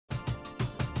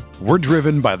We're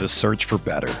driven by the search for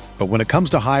better. But when it comes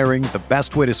to hiring, the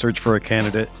best way to search for a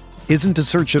candidate isn't to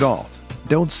search at all.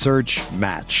 Don't search,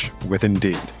 match with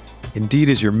Indeed. Indeed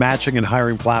is your matching and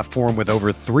hiring platform with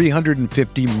over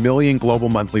 350 million global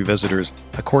monthly visitors,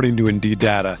 according to Indeed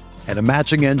data, and a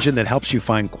matching engine that helps you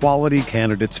find quality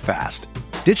candidates fast.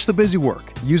 Ditch the busy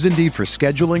work. Use Indeed for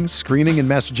scheduling, screening, and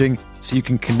messaging so you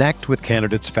can connect with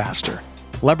candidates faster.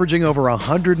 Leveraging over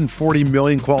 140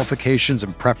 million qualifications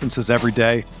and preferences every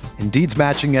day, Indeed's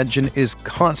matching engine is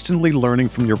constantly learning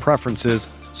from your preferences,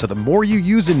 so the more you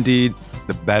use Indeed,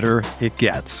 the better it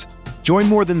gets. Join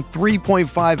more than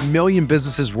 3.5 million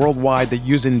businesses worldwide that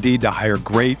use Indeed to hire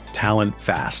great talent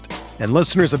fast. And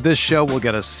listeners of this show will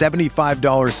get a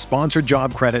 $75 sponsored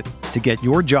job credit to get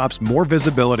your jobs more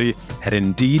visibility at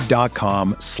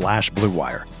Indeed.com/Blue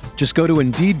Wire. Just go to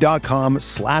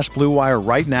Indeed.com/Blue Wire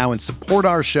right now and support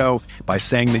our show by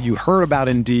saying that you heard about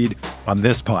Indeed on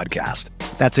this podcast.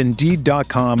 That's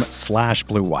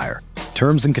Indeed.com/Blue Wire.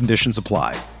 Terms and conditions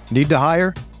apply. Need to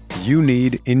hire? You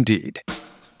need Indeed.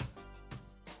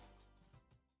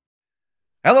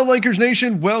 Hello, Lakers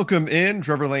Nation. Welcome in.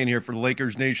 Trevor Lane here for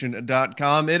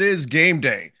LakersNation.com. It is game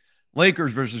day.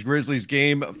 Lakers versus Grizzlies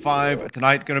game 5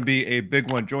 tonight. Going to be a big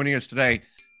one. Joining us today,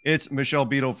 it's Michelle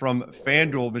Beadle from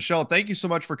FanDuel. Michelle, thank you so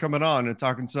much for coming on and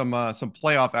talking some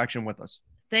playoff action with us.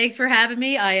 Thanks for having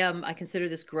me. I consider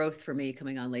this growth for me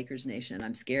coming on Lakers Nation.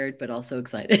 I'm scared, but also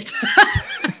excited.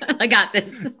 I got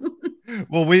this.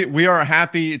 Well, we are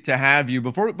happy to have you.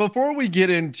 Before we get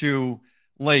into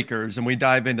Lakers and we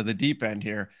dive into the deep end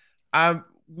here,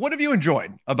 what have you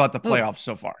enjoyed about the playoffs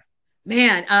so far?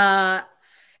 Man,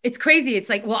 it's crazy. It's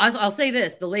like, well, I'll say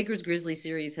this. The Lakers-Grizzlies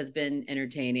series has been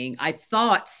entertaining. I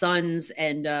thought Suns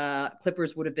and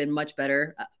Clippers would have been much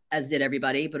better, as did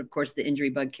everybody. But, of course, the injury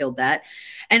bug killed that.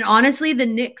 And honestly,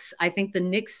 I think the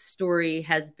Knicks story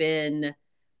has been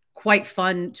quite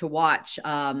fun to watch.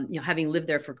 Having lived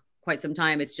there for quite some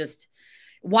time, it's just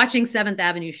watching 7th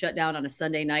Avenue shut down on a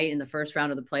Sunday night in the first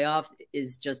round of the playoffs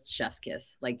is just chef's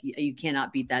kiss. Like, you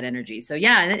cannot beat that energy. So,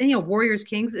 yeah, and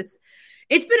Warriors-Kings, it's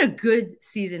been a good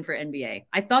season for NBA.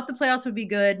 I thought the playoffs would be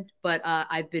good, but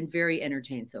I've been very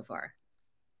entertained so far.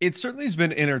 It certainly has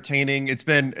been entertaining.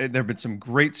 There've been some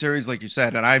great series, like you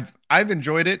said, and I've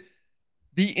enjoyed it.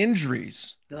 The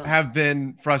injuries have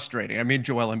been frustrating. I mean,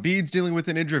 Joel Embiid's dealing with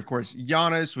an injury, of course.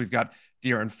 Giannis, we've got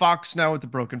De'Aaron Fox now with the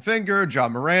broken finger,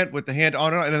 John Morant with the hand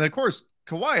on it, and then of course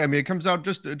Kawhi. I mean, it comes out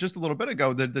just a little bit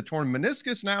ago, the torn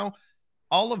meniscus now,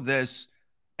 all of this,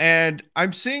 and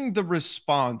I'm seeing the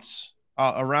response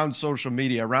around social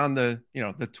media, around the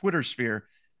Twitter sphere,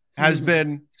 has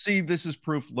been, see, this is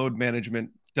proof load management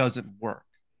doesn't work.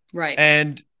 Right.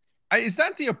 And is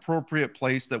that the appropriate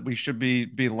place that we should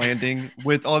be landing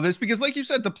with all of this? Because like you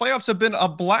said, the playoffs have been a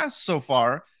blast so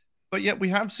far, but yet we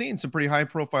have seen some pretty high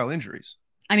profile injuries.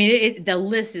 I mean, the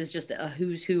list is just a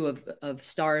who's who of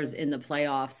stars in the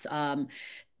playoffs.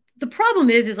 The problem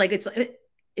is like,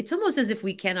 it's almost as if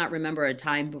we cannot remember a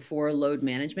time before load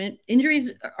management.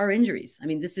 Injuries are injuries. I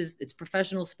mean, it's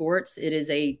professional sports. It is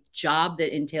a job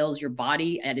that entails your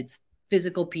body at its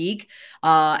physical peak.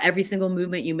 Every single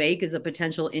movement you make is a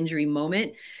potential injury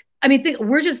moment. I mean,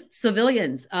 we're just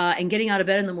civilians, and getting out of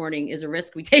bed in the morning is a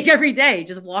risk we take every day.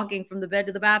 Just walking from the bed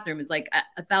to the bathroom is like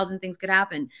a thousand things could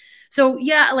happen. So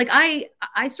yeah, like I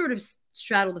sort of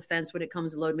straddle the fence when it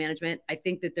comes to load management. I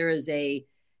think that there is a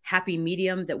happy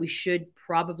medium that we should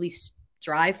probably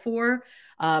strive for.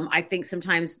 I think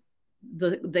sometimes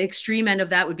the extreme end of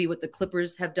that would be what the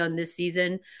Clippers have done this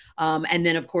season. And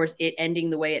then of course it ending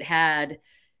the way it had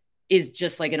is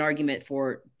just like an argument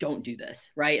for don't do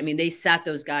this, right? I mean, they sat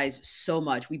those guys so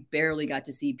much. We barely got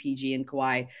to see PG and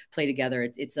Kawhi play together.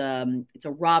 It's a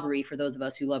robbery for those of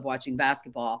us who love watching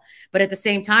basketball. But at the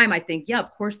same time, I think, yeah,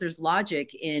 of course, there's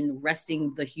logic in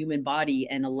resting the human body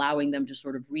and allowing them to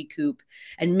sort of recoup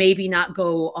and maybe not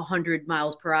go 100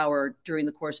 miles per hour during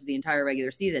the course of the entire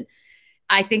regular season.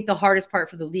 I think the hardest part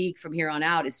for the league from here on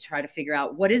out is to try to figure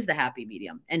out what is the happy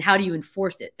medium and how do you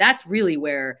enforce it? That's really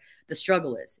where the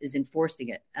struggle is enforcing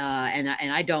it. And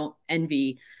I don't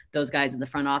envy those guys in the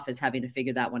front office having to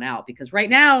figure that one out, because right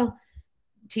now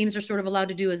teams are sort of allowed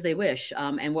to do as they wish.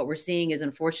 And what we're seeing is,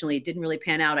 unfortunately, it didn't really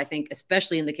pan out, I think,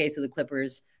 especially in the case of the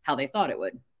Clippers, how they thought it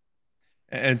would.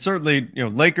 And certainly,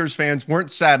 Lakers fans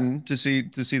weren't saddened to see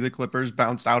the Clippers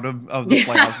bounced out of the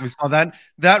playoffs. We saw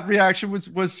that reaction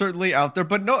was certainly out there.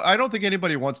 But no, I don't think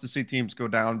anybody wants to see teams go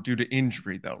down due to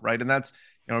injury, though, right? And that's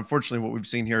unfortunately what we've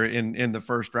seen here in the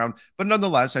first round. But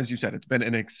nonetheless, as you said, it's been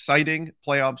an exciting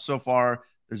playoff so far.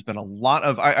 There's been a lot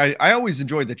of I always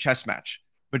enjoy the chess match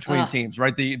between teams,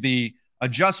 right? The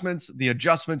adjustments, the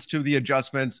adjustments to the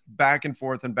adjustments, back and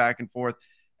forth and back and forth.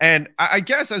 And I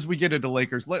guess as we get into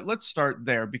Lakers, let's start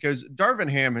there, because Darvin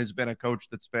Ham has been a coach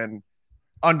that's been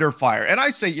under fire. And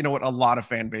I say, you know what, a lot of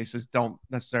fan bases don't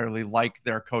necessarily like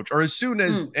their coach, or as soon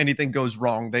as anything goes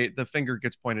wrong, the finger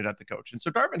gets pointed at the coach. And so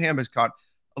Darvin Ham has caught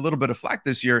a little bit of flack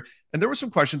this year. And there were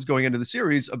some questions going into the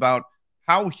series about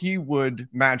how he would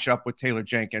match up with Taylor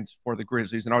Jenkins for the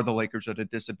Grizzlies, and are the Lakers at a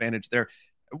disadvantage there?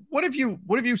 What have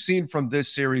you seen from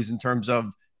this series in terms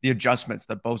of the adjustments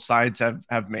that both sides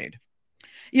have made?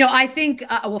 I think,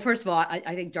 well, first of all,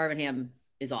 I think Darvin Ham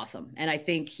is awesome. And I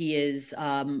think he is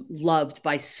loved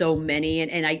by so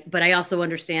many. But I also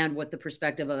understand what the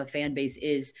perspective of a fan base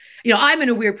is. I'm in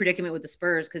a weird predicament with the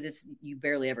Spurs, because you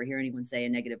barely ever hear anyone say a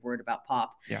negative word about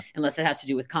Pop, unless it has to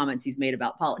do with comments he's made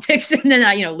about politics. And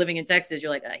then, living in Texas,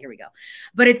 you're like, here we go.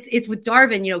 But it's with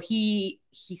Darvin, he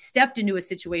stepped into a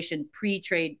situation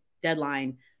pre-trade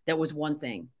deadline that was one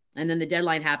thing. And then the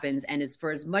deadline happens, and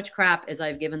for as much crap as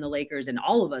I've given the Lakers, and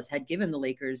all of us had given the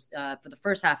Lakers for the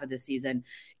first half of this season,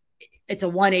 it's a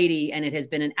 180, and it has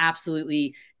been an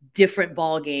absolutely different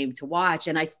ball game to watch.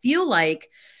 And I feel like,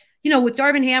 with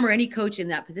Darvin Ham or any coach in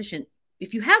that position,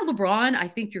 if you have LeBron, I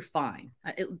think you're fine.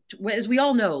 As we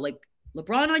all know, like,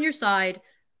 LeBron on your side,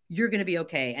 you're going to be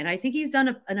okay. And I think he's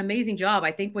done an amazing job.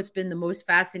 I think what's been the most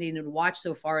fascinating to watch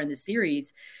so far in the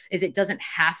series is it doesn't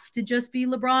have to just be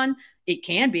LeBron. It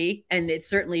can be, and it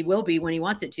certainly will be when he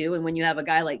wants it to. And when you have a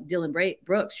guy like Dylan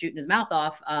Brooks shooting his mouth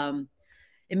off,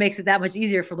 it makes it that much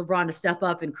easier for LeBron to step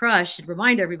up and crush and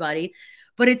remind everybody.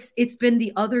 But it's been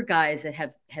the other guys that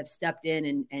have stepped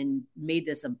in and made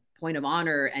this a point of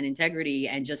honor and integrity,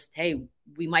 and just, hey,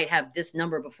 we might have this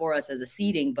number before us as a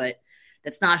seeding, but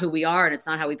that's not who we are, and it's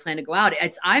not how we plan to go out.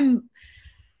 I'm,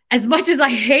 as much as I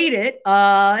hate it,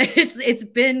 it's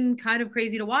been kind of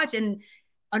crazy to watch. And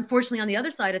unfortunately, on the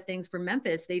other side of things for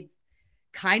Memphis, they've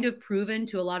kind of proven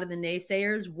to a lot of the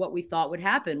naysayers what we thought would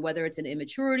happen, whether it's an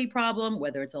immaturity problem,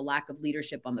 whether it's a lack of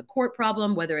leadership on the court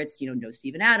problem, whether it's, no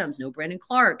Steven Adams, no Brandon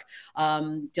Clark,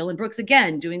 Dylan Brooks,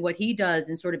 again, doing what he does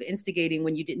and sort of instigating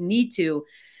when you didn't need to.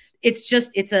 It's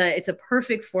a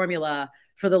perfect formula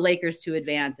for the Lakers to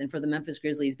advance, and for the Memphis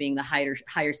Grizzlies being the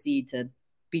higher seed to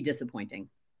be disappointing.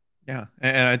 Yeah.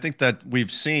 And I think that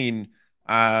we've seen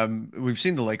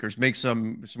the Lakers make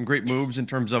some great moves in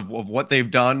terms of what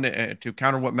they've done to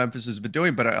counter what Memphis has been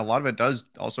doing. But a lot of it does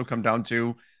also come down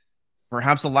to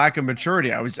perhaps a lack of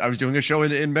maturity. I was doing a show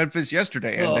in Memphis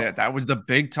yesterday, and that was the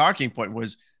big talking point,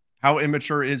 was how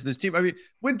immature is this team? I mean,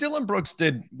 when Dylan Brooks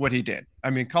did what he did,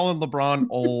 calling LeBron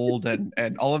old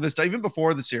and all of this stuff, even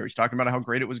before the series, talking about how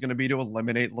great it was going to be to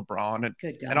eliminate LeBron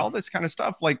and all this kind of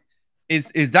stuff. Like,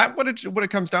 is that what it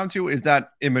comes down to? Is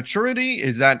that immaturity?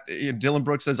 Is that Dylan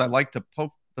Brooks says, I like to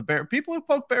poke the bear? People who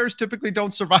poke bears typically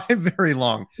don't survive very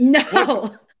long.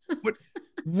 No.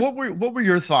 What were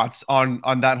your thoughts on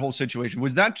that whole situation?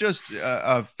 Was that just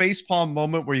a facepalm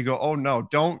moment where you go, oh no,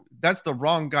 that's the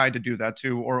wrong guy to do that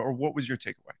to, or what was your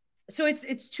takeaway? So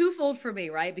it's twofold for me,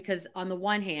 right? Because on the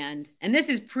one hand, and this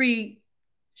is pre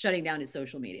shutting down his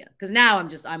social media, because now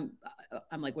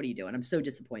I'm like, what are you doing? I'm so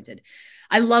disappointed.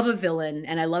 I love a villain,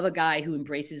 and I love a guy who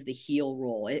embraces the heel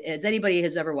role. As anybody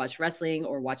has ever watched wrestling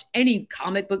or watched any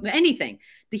comic book, anything,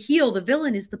 the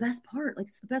villain is the best part. Like,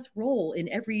 it's the best role in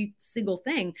every single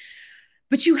thing.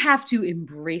 But you have to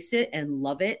embrace it and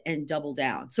love it and double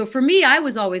down. So for me, I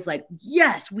was always like,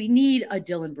 yes, we need a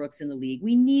Dylan Brooks in the league.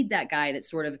 We need that guy that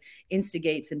sort of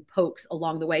instigates and pokes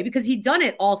along the way, because he'd done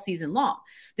it all season long.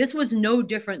 This was no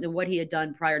different than what he had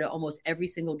done prior to almost every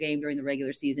single game during the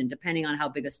regular season, depending on how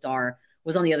big a star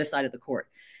was on the other side of the court.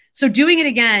 So doing it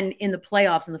again in the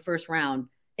playoffs in the first round,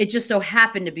 it just so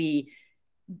happened to be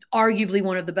arguably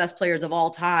one of the best players of all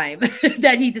time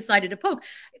that he decided to poke.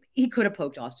 He could have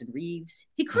poked Austin Reeves.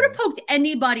 He could have poked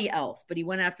anybody else, but he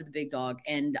went after the big dog.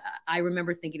 And I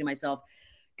remember thinking to myself,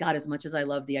 God, as much as I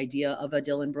love the idea of a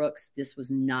Dylan Brooks, this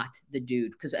was not the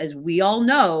dude. Because as we all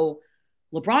know,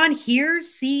 LeBron hears,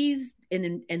 sees,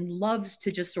 and loves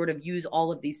to just sort of use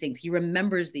all of these things. He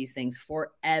remembers these things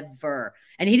forever.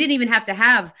 And he didn't even have to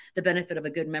have the benefit of a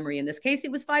good memory. In this case,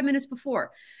 it was 5 minutes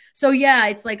before. So yeah,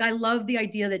 it's like, I love the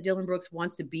idea that Dylan Brooks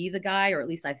wants to be the guy, or at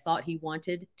least I thought he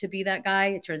wanted to be that guy.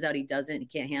 It turns out he doesn't. He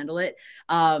can't handle it.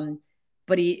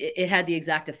 But it had the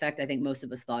exact effect I think most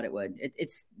of us thought it would.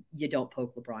 It's you don't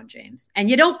poke LeBron James, and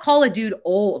you don't call a dude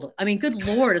old. I mean, good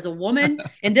Lord, as a woman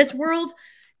in this world,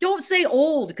 don't say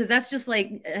old, because that's just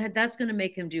like, that's going to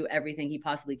make him do everything he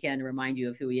possibly can to remind you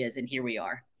of who he is. And here we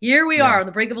are. Here we are on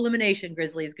the brink of elimination,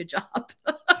 Grizzlies. Good job.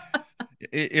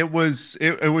 It was,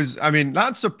 I mean,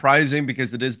 not surprising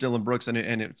because it is Dylan Brooks and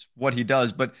it's what he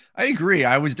does, but I agree.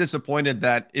 I was disappointed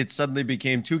that it suddenly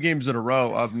became 2 games in a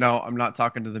row of no, I'm not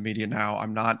talking to the media now.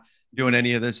 I'm not doing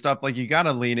any of this stuff. Like, you got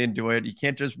to lean into it. You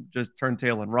can't just turn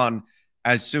tail and run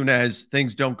as soon as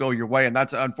things don't go your way. And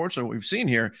that's unfortunately what we've seen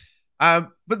here. But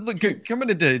look, coming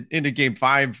into game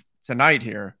 5 tonight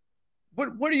here,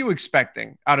 what are you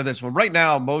expecting out of this one? Right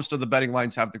now, most of the betting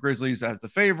lines have the Grizzlies as the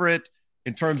favorite.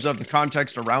 In terms of the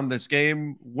context around this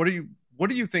game, what do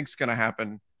you think is going to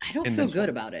happen? I don't feel good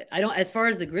about it. I don't, as far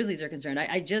as the Grizzlies are concerned.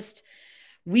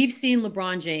 We've seen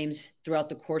LeBron James throughout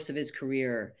the course of his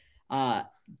career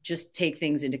just take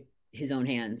things into his own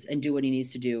hands and do what he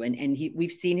needs to do. And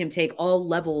we've seen him take all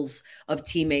levels of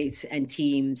teammates and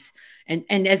teams. And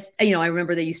as you know, I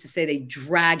remember they used to say they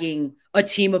dragging a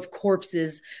team of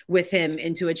corpses with him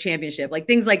into a championship, like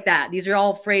things like that. These are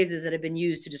all phrases that have been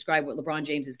used to describe what LeBron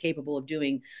James is capable of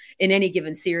doing in any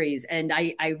given series. And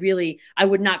I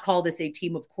would not call this a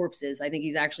team of corpses. I think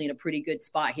he's actually in a pretty good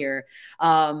spot here.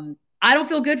 I don't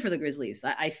feel good for the Grizzlies.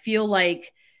 I feel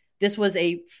like this was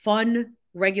a fun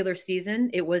regular season.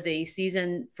 It was a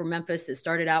season for Memphis that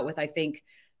started out with, I think,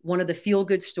 one of the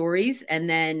feel-good stories, and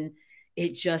then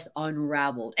it just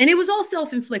unraveled. And it was all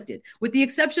self-inflicted, with the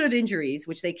exception of injuries,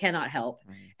 which they cannot help.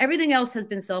 Right. Everything else has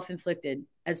been self-inflicted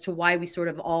as to why we sort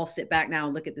of all sit back now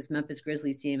and look at this Memphis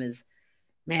Grizzlies team as,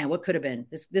 man, what could have been?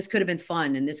 This could have been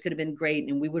fun, and this could have been great,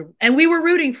 and we were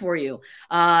rooting for you.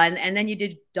 And then you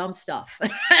did dumb stuff.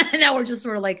 And now we're just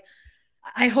sort of like,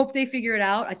 I hope they figure it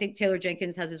out. I think Taylor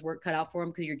Jenkins has his work cut out for him,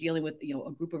 because you're dealing with, you know,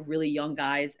 a group of really young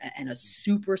guys and a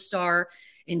superstar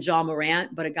in Ja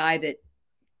Morant, but a guy that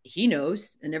he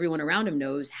knows and everyone around him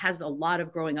knows has a lot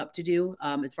of growing up to do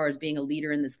as far as being a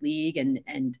leader in this league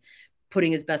and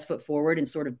putting his best foot forward and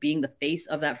sort of being the face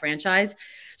of that franchise.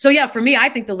 So yeah, for me, I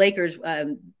think the Lakers,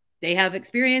 they have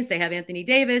experience. They have Anthony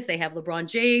Davis. They have LeBron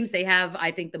James. They have,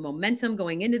 I think, the momentum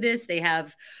going into this. They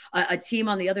have a team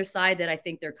on the other side that I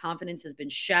think their confidence has been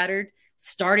shattered,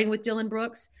 starting with Dylan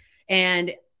Brooks.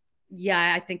 And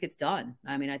yeah, I think it's done.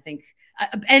 I mean, I think,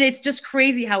 and it's just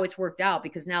crazy how it's worked out,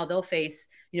 because now they'll face,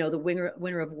 you know, the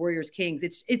winner of Warriors Kings.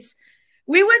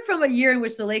 We went from a year in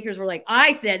which the Lakers were like,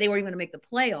 I said they weren't even going to make the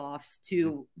playoffs,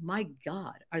 to, my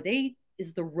God,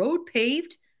 is the road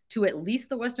paved to at least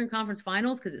the Western Conference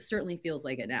Finals? Because it certainly feels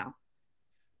like it now.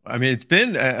 I mean, it's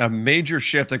been a major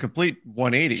shift, a complete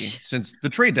 180 since the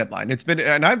trade deadline. It's been,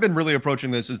 and I've been really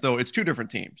approaching this as though it's two different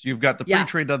teams. You've got the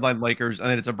pre-trade deadline Lakers, and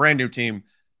then it's a brand new team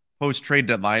post-trade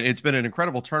deadline. It's been an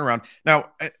incredible turnaround.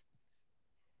 Now,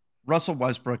 Russell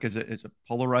Westbrook is a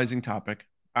polarizing topic,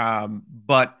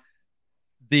 but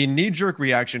the knee-jerk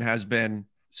reaction has been,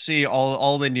 see,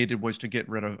 all they needed was to get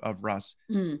rid of Russ.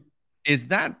 Is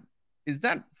that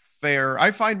fair? I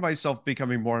find myself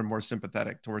becoming more and more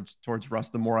sympathetic towards Russ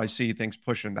the more I see things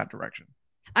push in that direction.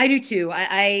 I do too.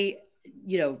 I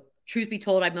you know, truth be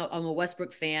told, I'm a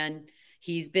Westbrook fan.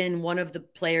 He's been one of the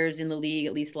players in the league,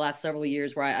 at least the last several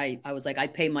years, where I was like,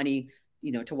 I'd pay money,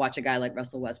 you know, to watch a guy like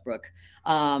Russell Westbrook.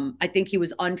 I think he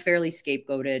was unfairly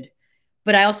scapegoated,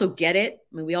 but I also get it.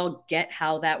 I mean, we all get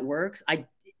how that works.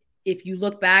 If you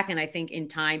look back, and I think in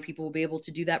time, people will be able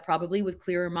to do that probably with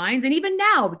clearer minds. And even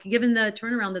now, given the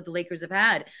turnaround that the Lakers have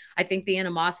had, I think the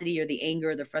animosity or the anger,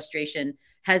 or the frustration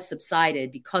has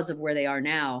subsided because of where they are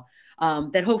now.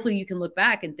 That hopefully you can look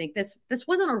back and think this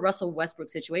wasn't a Russell Westbrook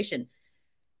situation.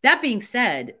 That being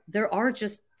said, there are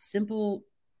just simple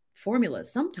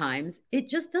formulas. Sometimes it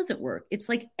just doesn't work. It's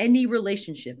like any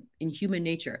relationship in human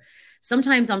nature.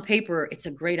 Sometimes on paper, it's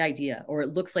a great idea, or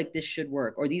it looks like this should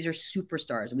work, or these are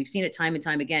superstars. And we've seen it time and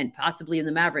time again, possibly in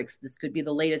the Mavericks. This could be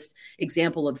the latest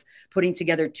example of putting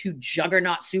together two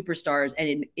juggernaut superstars,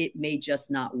 and it may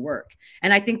just not work.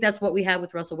 And I think that's what we had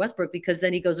with Russell Westbrook, because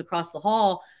then he goes across the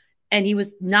hall and he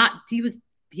was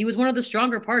one of the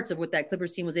stronger parts of what that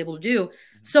Clippers team was able to do.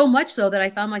 So much so that I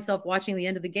found myself watching the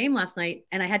end of the game last night,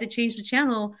 and I had to change the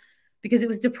channel because it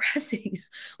was depressing.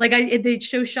 Like they'd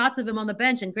show shots of him on the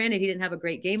bench, and granted, he didn't have a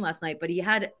great game last night, but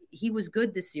he was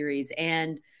good this series.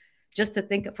 And just to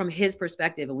think from his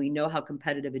perspective, and we know how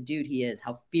competitive a dude he is,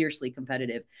 how fiercely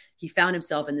competitive, he found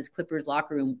himself in this Clippers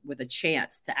locker room with a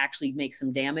chance to actually make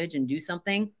some damage and do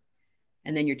something.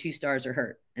 And then your two stars are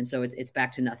hurt. And so it's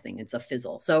back to nothing. It's a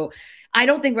fizzle. So I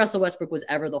don't think Russell Westbrook was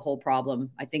ever the whole problem.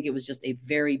 I think it was just a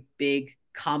very big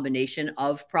combination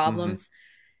of problems,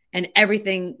 and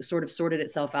everything sort of sorted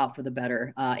itself out for the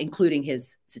better, including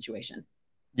his situation.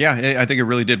 Yeah, I think it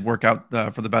really did work out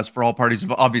for the best for all parties.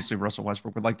 Obviously, Russell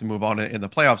Westbrook would like to move on in the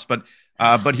playoffs,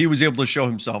 but he was able to show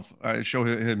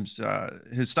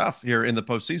his stuff here in the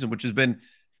postseason, which has been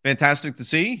fantastic to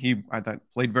see. I thought,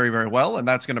 played very, very well, and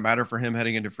that's going to matter for him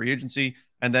heading into free agency.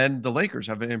 And then the Lakers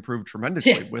have improved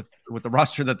tremendously with the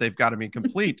roster that they've got. I mean,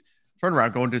 complete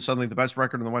turnaround, going to suddenly the best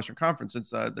record in the Western Conference since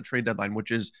the trade deadline,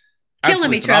 which is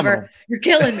killing me, phenomenal. Trevor. You're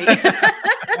killing me.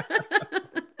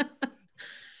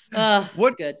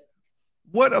 What's good?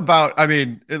 What about? I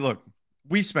mean, look,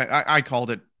 we spent. I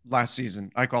called it last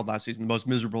season. I called last season the most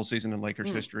miserable season in Lakers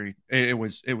history. It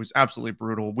was absolutely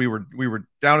brutal. We were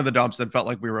down in the dumps and felt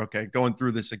like we were okay going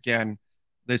through this again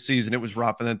this season. It was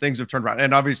rough, and then things have turned around.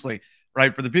 And obviously,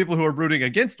 right, for the people who are rooting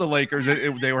against the Lakers,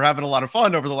 they were having a lot of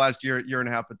fun over the last year and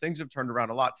a half, but things have turned around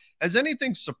a lot. Has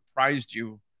anything surprised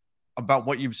you about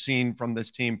what you've seen from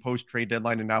this team post trade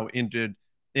deadline and now into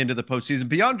the postseason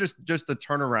beyond just the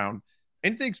turnaround?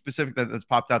 Anything specific that's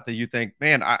popped out that you think,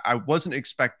 man, I wasn't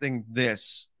expecting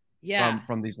this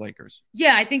from these Lakers?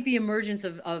 Yeah, I think the emergence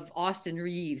of Austin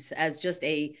Reeves as just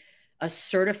a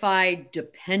certified,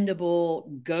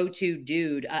 dependable go-to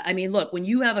dude. I mean, look, when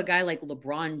you have a guy like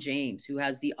LeBron James who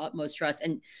has the utmost trust,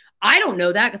 and I don't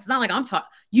know that, it's not like I'm talking,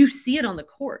 you see it on the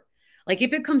court. Like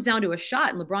if it comes down to a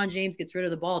shot and LeBron James gets rid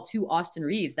of the ball to Austin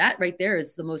Reeves, that right there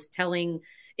is the most telling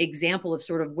example of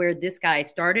sort of where this guy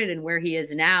started and where he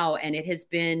is now. And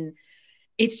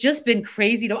it's just been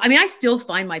crazy. I mean, I still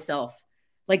find myself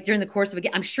like during the course of a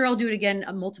game, I'm sure I'll do it again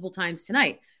multiple times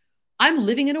tonight. I'm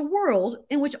living in a world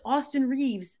in which Austin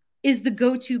Reeves is the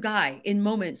go-to guy in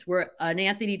moments where an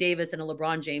Anthony Davis and a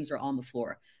LeBron James are on the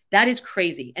floor. That is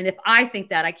crazy. And if I think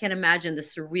that, I can't imagine the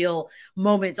surreal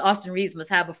moments Austin Reeves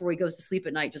must have before he goes to sleep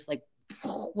at night. Just like,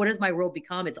 what has my world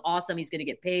become? It's awesome. He's going to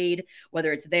get paid,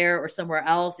 whether it's there or somewhere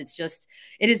else.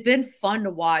 It has been fun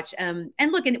to watch. And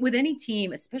look, and with any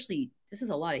team, especially, this is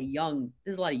a lot of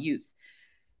youth.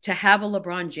 To have a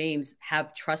LeBron James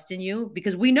have trust in you,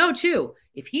 because we know too,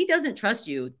 if he doesn't trust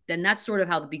you, then that's sort of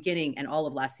how the beginning and all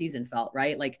of last season felt,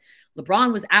 right? Like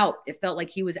LeBron was out. It felt like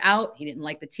he was out. He didn't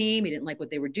like the team. He didn't like what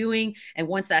they were doing. And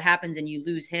once that happens and you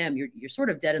lose him, you're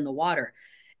sort of dead in the water.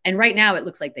 And right now it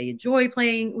looks like they enjoy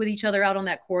playing with each other out on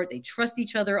that court. They trust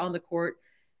each other on the court.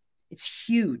 It's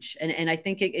huge. And I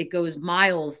think it goes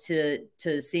miles to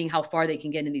seeing how far they can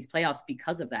get in these playoffs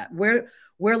because of that.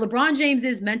 Where LeBron James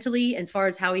is mentally, as far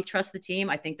as how he trusts the team,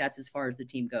 I think that's as far as the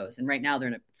team goes. And right now they're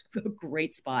in a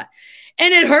great spot.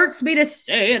 And it hurts me to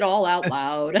say it all out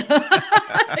loud.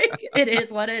 It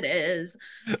is what it is.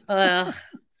 Man,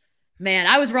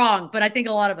 I was wrong, but I think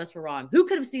a lot of us were wrong. Who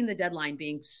could have seen the deadline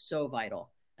being so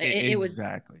vital? It was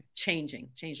changed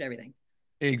everything.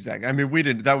 Exactly. I mean, we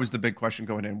didn't. That was the big question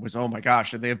going in was, oh my gosh,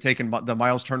 should they have taken the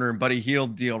Miles Turner and Buddy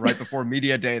Hield deal right before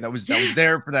media day? That was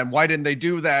there for them. Why didn't they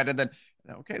do that? And then,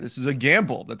 okay, this is a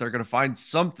gamble that they're going to find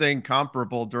something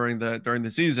comparable during the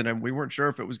season, and we weren't sure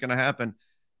if it was going to happen.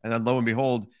 And then lo and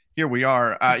behold, here we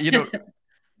are.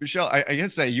 Michelle, I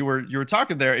guess you were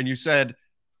talking there, and you said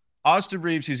Austin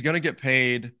Reeves, he's going to get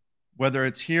paid, whether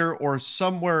it's here or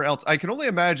somewhere else. I can only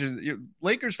imagine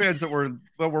Lakers fans that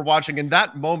were watching in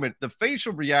that moment, the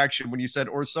facial reaction when you said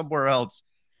or somewhere else,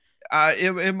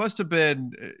 it must have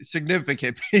been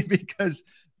significant because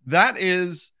that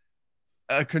is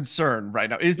a concern right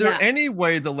now. Is there any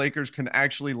way the Lakers can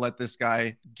actually let this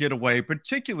guy get away,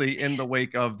 particularly in the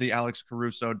wake of the Alex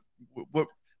Caruso?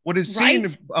 What is seen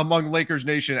among Lakers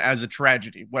Nation as a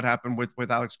tragedy, what happened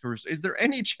with Alex Caruso? Is there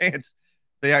any chance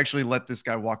they actually let this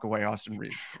guy walk away, Austin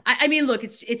Reeves? I mean, look,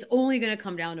 it's only going to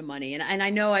come down to money. And I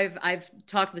know I've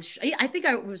talked with, I think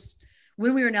I was,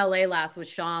 when we were in LA last with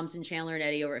Shams and Chandler and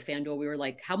Eddie over at FanDuel, we were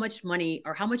like, how much money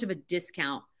or how much of a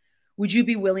discount would you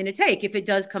be willing to take if it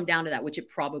does come down to that, which it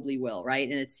probably will, right?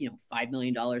 And it's, $5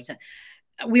 million.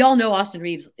 We all know Austin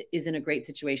Reeves is in a great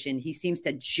situation. He seems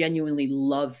to genuinely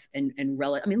love and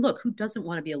relish. I mean, look, who doesn't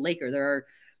want to be a Laker? There are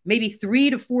maybe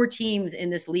 3 to 4 teams in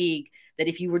this league that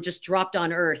if you were just dropped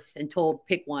on earth and told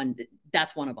pick one,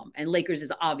 that's one of them. And Lakers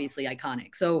is obviously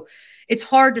iconic. So it's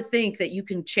hard to think that you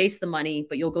can chase the money,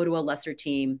 but you'll go to a lesser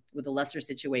team with a lesser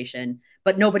situation,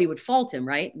 but nobody would fault him,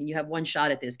 right? I mean, you have one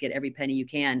shot at this, get every penny you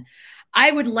can.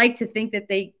 I would like to think that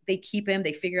they keep him.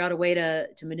 They figure out a way to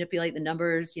manipulate the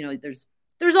numbers.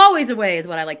 There's always a way is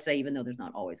what I like to say, even though there's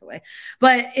not always a way.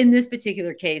 But in this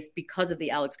particular case, because of the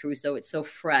Alex Caruso, it's so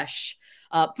fresh.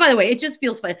 By the way, it just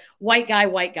feels fun. White guy.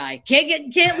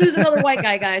 Can't lose another white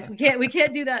guy, guys. We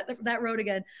can't do that road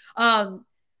again.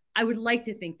 I would like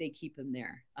to think they keep him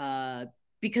there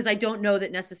because I don't know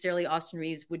that necessarily Austin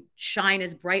Reeves would shine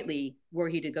as brightly were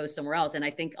he to go somewhere else. And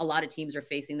I think a lot of teams are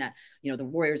facing that. The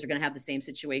Warriors are going to have the same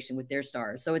situation with their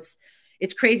stars. So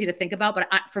it's crazy to think about, but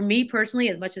for me personally,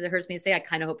 as much as it hurts me to say, I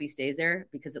kind of hope he stays there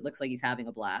because it looks like he's having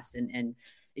a blast. And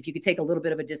if you could take a little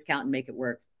bit of a discount and make it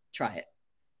work, try it.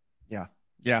 Yeah.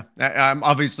 Yeah, I'm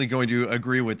obviously going to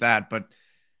agree with that, but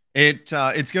it's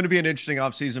going to be an interesting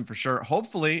offseason for sure.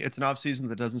 Hopefully, it's an offseason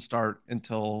that doesn't start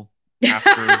until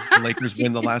after the Lakers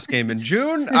win the last game in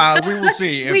June. We will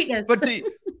see.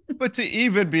 But to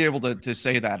even be able to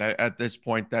say that at this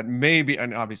point, that maybe,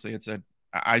 and obviously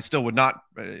I still would not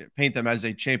paint them as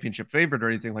a championship favorite or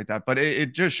anything like that, but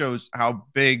it just shows how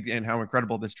big and how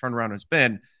incredible this turnaround has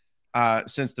been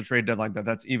since the trade deadline,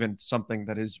 that's even something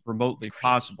that is remotely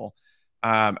possible.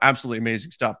 Absolutely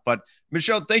amazing stuff. But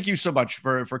Michelle, thank you so much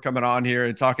for coming on here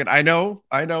and talking. I know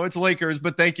it's Lakers,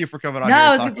 but thank you for coming on here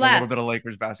and talking a little bit of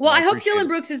Lakers basketball. Well, I hope Dylan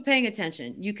Brooks is paying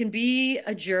attention. You can be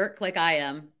a jerk like I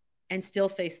am and still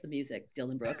face the music,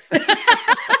 Dylan Brooks.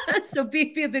 So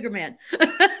be a bigger man.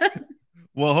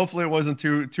 Well, hopefully it wasn't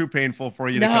too painful for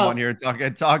you to come on here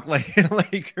and talk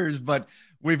Lakers, but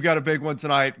we've got a big one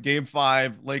tonight. Game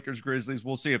 5, Lakers Grizzlies.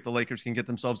 We'll see if the Lakers can get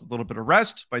themselves a little bit of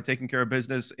rest by taking care of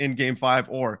business in Game 5,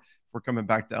 or if we're coming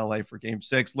back to LA for Game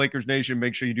 6. Lakers Nation,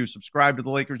 make sure you do subscribe to the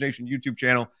Lakers Nation YouTube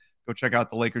channel. Go check out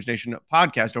the Lakers Nation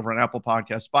podcast over on Apple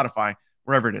Podcasts, Spotify,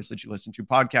 wherever it is that you listen to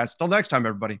podcasts. Till next time,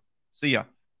 everybody. See ya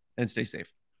and stay safe.